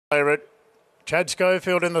Chad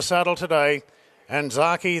Schofield in the saddle today. And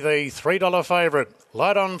Zaki, the $3 favourite.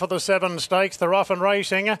 Light on for the 7 stakes. They're off and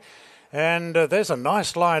racing. And there's a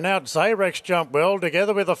nice line out. Zayrek's jumped well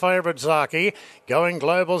together with the favourite Zaki. Going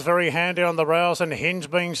Global's very handy on the rails, and Hinge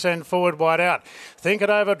being sent forward wide out. Think It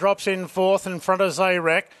Over drops in 4th in front of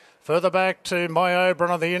Zayrek. Further back to My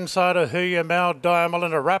Oberon on the inside of Who You Mal Diamond,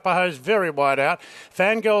 and Arapahoe's very wide out.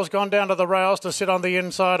 Fangirl's gone down to the rails to sit on the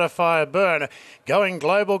inside of Fireburn. Going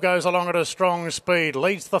Global goes along at a strong speed.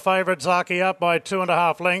 Leads the favourite Zaki up by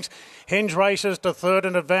 2.5 lengths. Hinge races to 3rd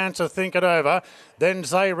in advance of Think It Over. Then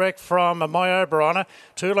Zayrek from My Oberon.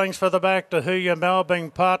 2 lengths further back to Who You Mal,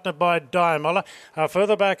 being partnered by Diamond.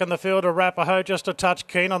 Further back in the field, Arapahoe just a touch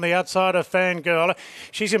keen on the outside of Fangirl.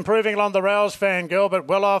 She's improving along the rails, Fangirl, but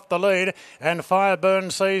well off the lead, and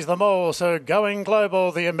Fireburn sees them all. So Going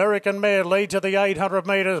Global, the American mare, leads at the 800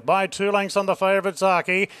 metres by 2 lengths on the favourite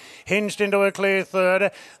Zaki. Hinged into a clear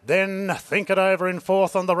 3rd. Then Think It Over in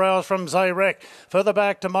 4th on the rails from Zayrek. Further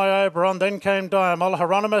back to My Oberon, then came Diamond.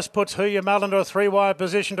 Hieronymus puts Who You Mal into a 3-wide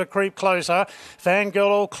position to creep closer. Fangirl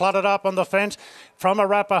all cluttered up on the fence from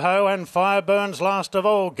Arapahoe, and Fireburn's last of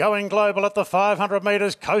all. Going Global at the 500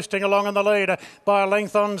 metres, coasting along in the lead by a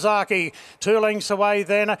length on Zaki. 2 lengths away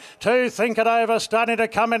then to Think It Over, starting to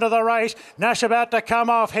come into the race. Nash about to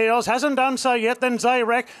come off heels, hasn't done so yet. Then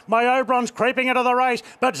Zayrek. My Oberon's creeping into the race,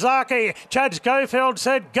 but Zaki, Chad Schofield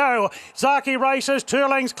said go. Zaki races 2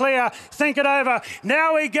 lengths clear. Think It Over,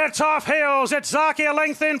 now he gets off heels. It's Zaki a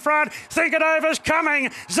length in front. Think It Over's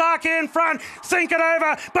coming. Zaki in front. Think It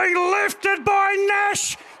Over being lifted by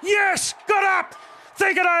Nash. Yes, got up.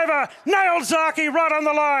 Think It Over, nailed Zaki right on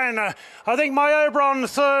the line. I think My Oberon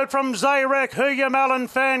 3rd from Zayrek, Who You Mal and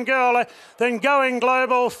Fangirl. Then Going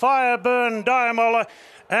Global, Fireburn, Diamond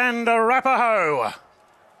and Arapahoe.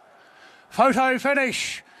 Photo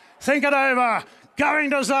finish. Think It Over, going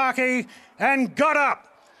to Zaki and got up.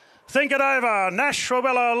 Think It Over, Nash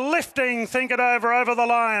Rawilla lifting Think It Over the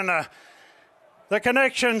line. The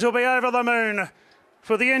connections will be over the moon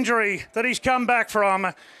for the injury that he's come back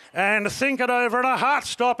from. And Think It Over in a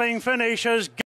heart-stopping finish as